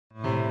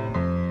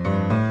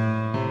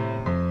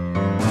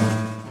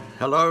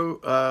Hello,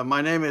 my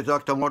name is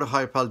Dr.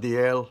 Mordecai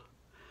Paldiel.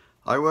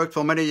 I worked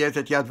for many years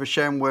at Yad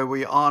Vashem, where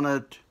we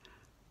honored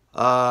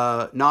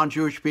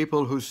non-Jewish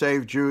people who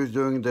saved Jews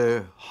during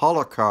the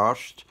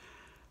Holocaust.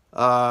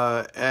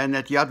 And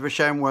at Yad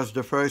Vashem was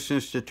the first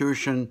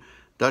institution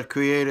that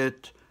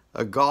created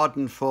a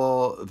garden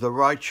for the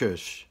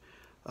righteous.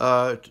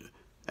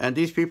 And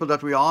these people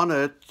that we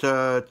honored,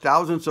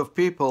 thousands of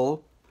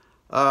people,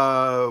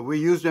 we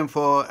used them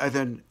as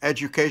an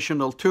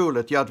educational tool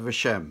at Yad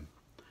Vashem.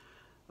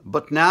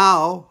 But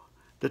now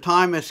the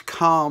time has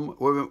come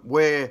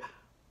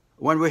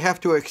when we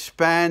have to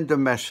expand the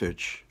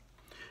message,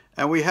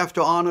 and we have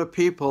to honor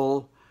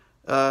people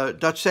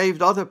that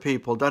saved other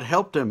people, that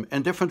helped them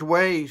in different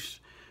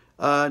ways,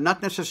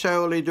 not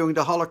necessarily during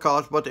the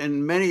Holocaust, but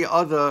in many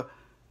other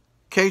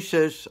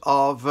cases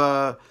of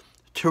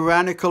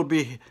tyrannical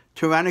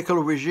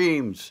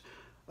regimes,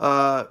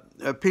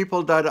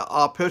 people that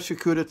are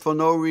persecuted for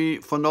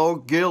no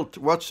guilt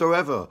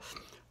whatsoever,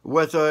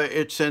 whether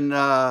it's in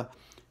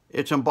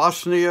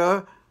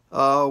Bosnia,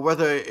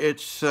 whether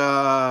it's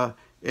in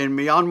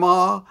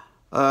Myanmar,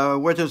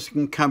 whether it's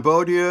in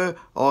Cambodia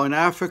or in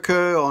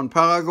Africa or in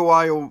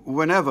Paraguay or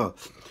whenever.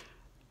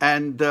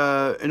 And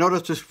in order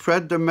to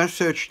spread the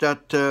message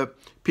that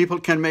people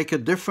can make a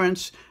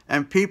difference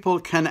and people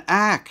can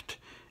act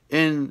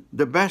in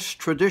the best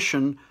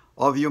tradition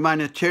of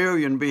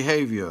humanitarian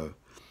behavior.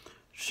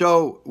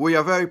 So we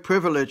are very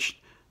privileged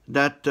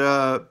that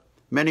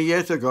many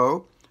years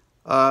ago,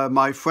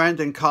 my friend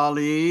and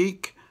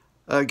colleague,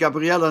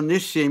 Gabriela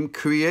Nissim,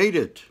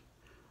 created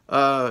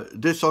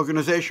this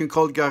organization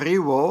called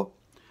Gariwo,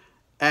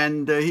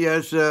 and he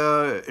has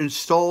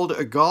installed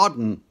a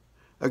garden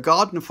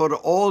for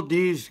all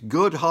these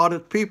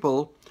good-hearted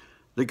people,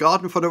 the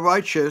garden for the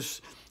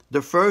righteous,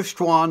 the first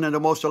one and the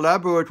most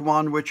elaborate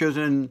one, which is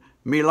in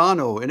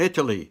Milano, in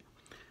Italy.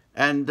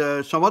 And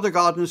some other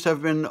gardens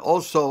have been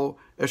also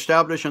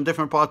established in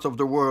different parts of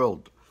the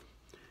world.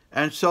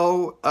 And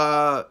so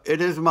it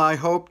is my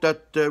hope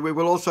that we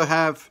will also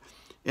have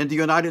in the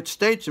United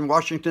States, in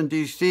Washington,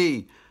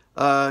 D.C.,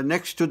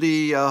 next to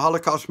the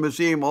Holocaust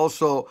Museum,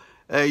 also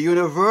a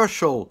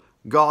universal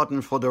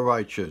garden for the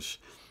righteous.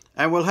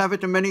 And we'll have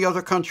it in many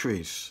other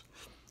countries.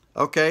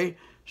 Okay?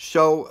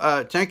 So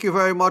thank you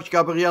very much,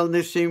 Gabriel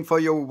Nissim, for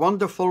your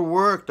wonderful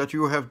work that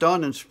you have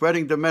done in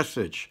spreading the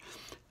message.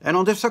 And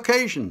on this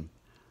occasion,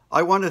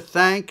 I want to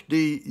thank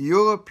the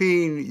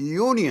European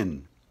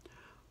Union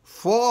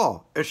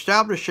for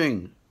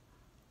establishing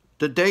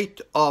the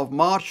date of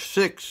March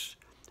 6th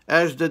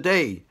as the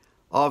day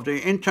of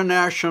the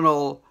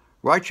International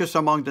Righteous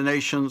Among the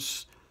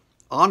Nations,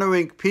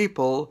 honoring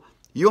people,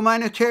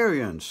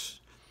 humanitarians,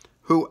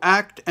 who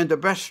act in the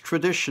best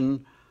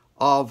tradition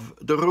of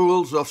the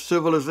rules of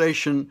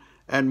civilization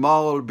and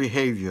moral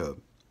behavior.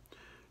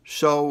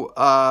 So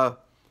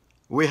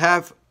we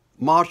have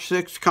March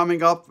 6th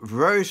coming up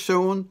very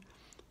soon,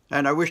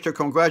 and I wish to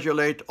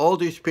congratulate all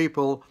these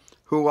people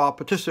who are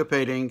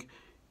participating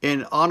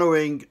in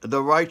honoring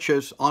the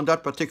righteous on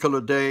that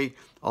particular day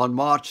on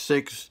March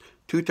 6,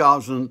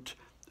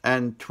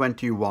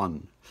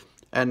 2021.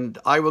 And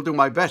I will do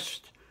my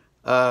best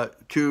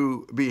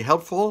to be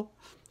helpful.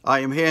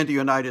 I am here in the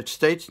United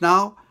States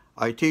now.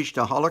 I teach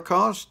the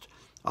Holocaust.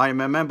 I am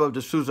a member of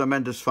the Sousa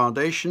Mendes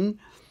Foundation,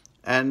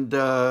 and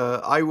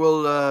I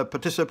will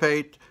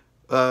participate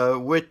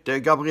with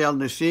Gabriel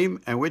Nissim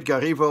and with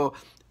Gariwo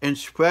in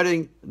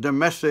spreading the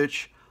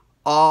message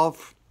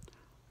of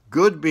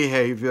good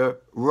behavior,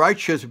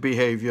 righteous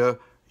behavior,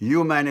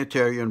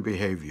 humanitarian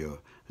behavior.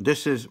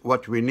 This is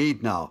what we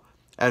need now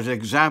as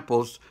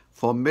examples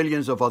for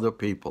millions of other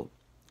people.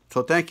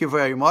 So thank you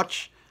very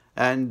much,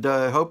 and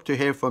hope to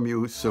hear from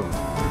you soon.